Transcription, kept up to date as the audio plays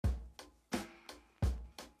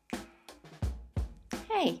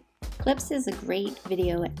Hi! Clips is a great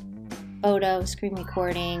video, photo, screen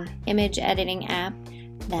recording, image editing app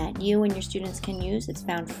that you and your students can use. It's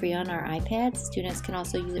found free on our iPads. Students can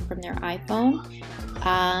also use it from their iPhone.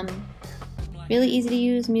 Really easy to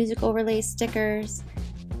use, music overlays, stickers.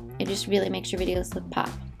 It just really makes your videos look pop.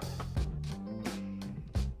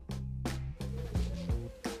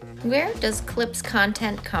 Where does Clips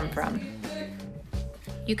content come from?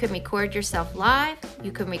 You can record yourself live,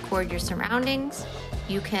 you can record your surroundings,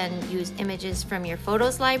 you can use images from your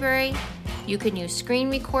photos library, you can use screen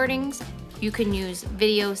recordings, you can use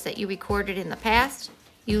videos that you recorded in the past.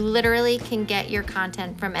 You literally can get your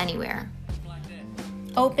content from anywhere.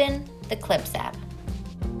 Open the Clips app.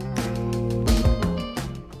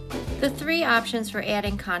 The three options for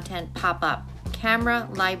adding content pop up: camera,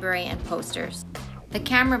 library, and posters. The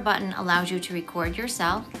camera button allows you to record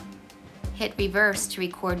yourself. Hit reverse to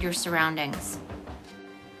record your surroundings.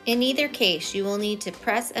 In either case, you will need to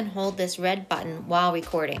press and hold this red button while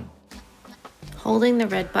recording. Holding the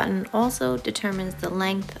red button also determines the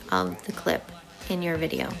length of the clip in your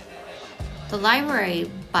video. The library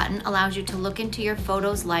button allows you to look into your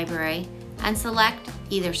photos library and select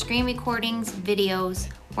either screen recordings, videos,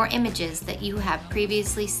 or images that you have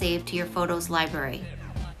previously saved to your photos library.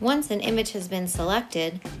 Once an image has been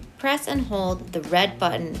selected, press and hold the red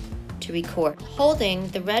button to record. Holding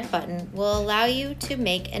the red button will allow you to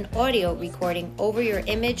make an audio recording over your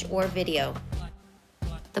image or video.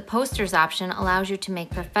 The posters option allows you to make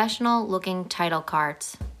professional looking title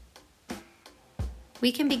cards.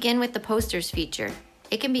 We can begin with the posters feature.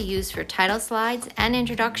 It can be used for title slides and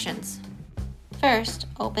introductions. First,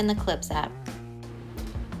 open the Clips app.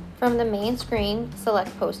 From the main screen,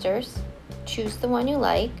 select Posters, choose the one you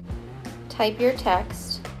like, type your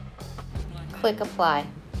text, click Apply.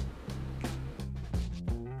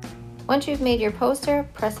 Once you've made your poster,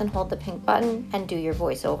 press and hold the pink button and do your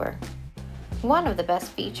voiceover. One of the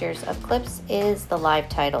best features of Clips is the live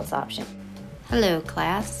titles option. Hello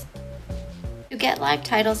class. To get live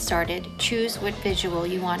titles started, choose what visual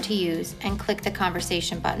you want to use and click the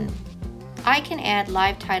conversation button. I can add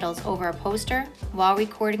live titles over a poster while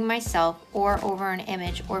recording myself or over an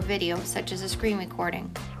image or video such as a screen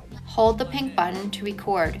recording. Hold the pink button to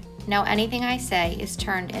record. Now anything I say is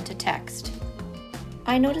turned into text.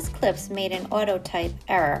 I noticed Clips made an auto type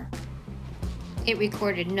error. It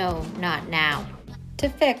recorded no, not now. To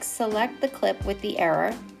fix, select the clip with the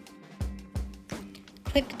error,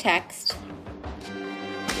 click Text,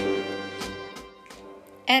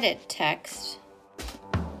 edit text,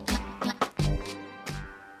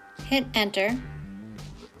 hit Enter,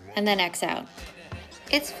 and then X out.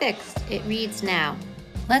 It's fixed, it reads now.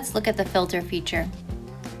 Let's look at the filter feature.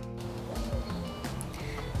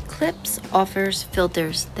 Clips offers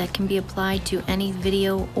filters that can be applied to any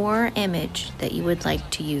video or image that you would like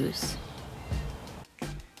to use.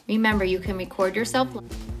 Remember, you can record yourself,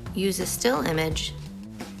 use a still image,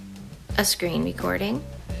 a screen recording,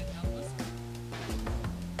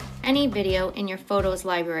 any video in your photos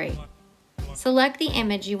library. Select the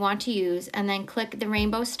image you want to use and then click the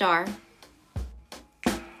rainbow star.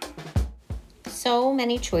 So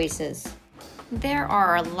many choices. There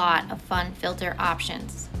are a lot of fun filter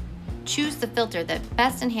options. Choose the filter that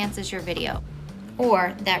best enhances your video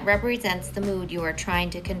or that represents the mood you are trying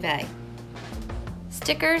to convey.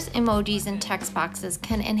 Stickers, emojis, and text boxes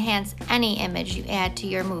can enhance any image you add to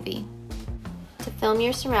your movie. To film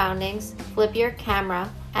your surroundings, flip your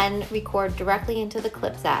camera and record directly into the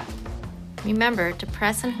Clips app. Remember to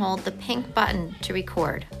press and hold the pink button to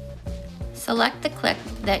record. Select the clip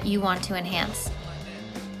that you want to enhance.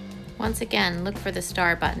 Once again, look for the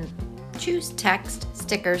star button. Choose text,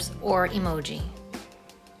 stickers, or emoji.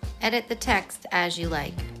 Edit the text as you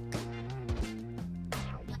like.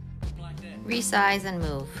 Resize and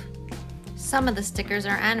move. Some of the stickers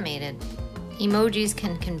are animated. Emojis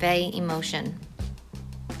can convey emotion.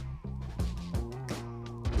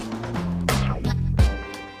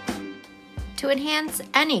 To enhance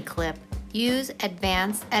any clip, use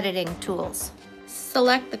advanced editing tools.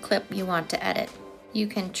 Select the clip you want to edit. You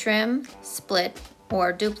can trim, split,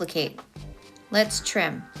 or duplicate. Let's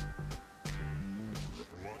trim.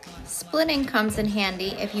 Splitting comes in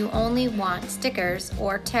handy if you only want stickers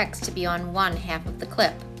or text to be on one half of the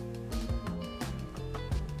clip.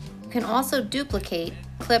 You can also duplicate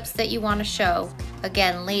clips that you want to show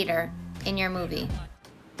again later in your movie.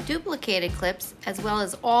 Duplicated clips, as well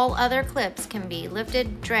as all other clips, can be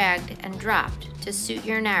lifted, dragged, and dropped to suit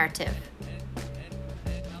your narrative.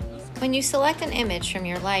 When you select an image from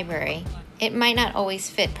your library, it might not always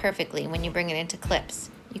fit perfectly when you bring it into Clips.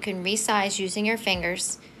 You can resize using your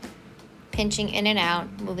fingers, pinching in and out,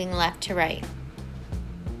 moving left to right.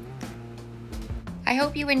 I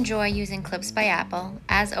hope you enjoy using Clips by Apple.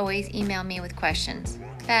 As always, email me with questions.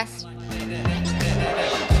 Best.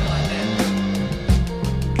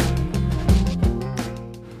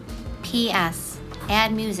 PS.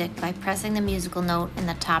 Add music by pressing the musical note in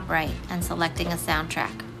the top right and selecting a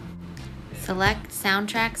soundtrack. Select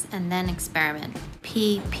soundtracks and then experiment.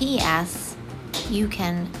 PS. You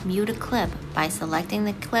can mute a clip by selecting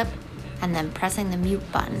the clip and then pressing the mute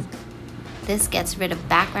button. This gets rid of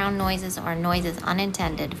background noises or noises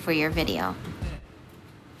unintended for your video.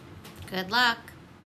 Good luck!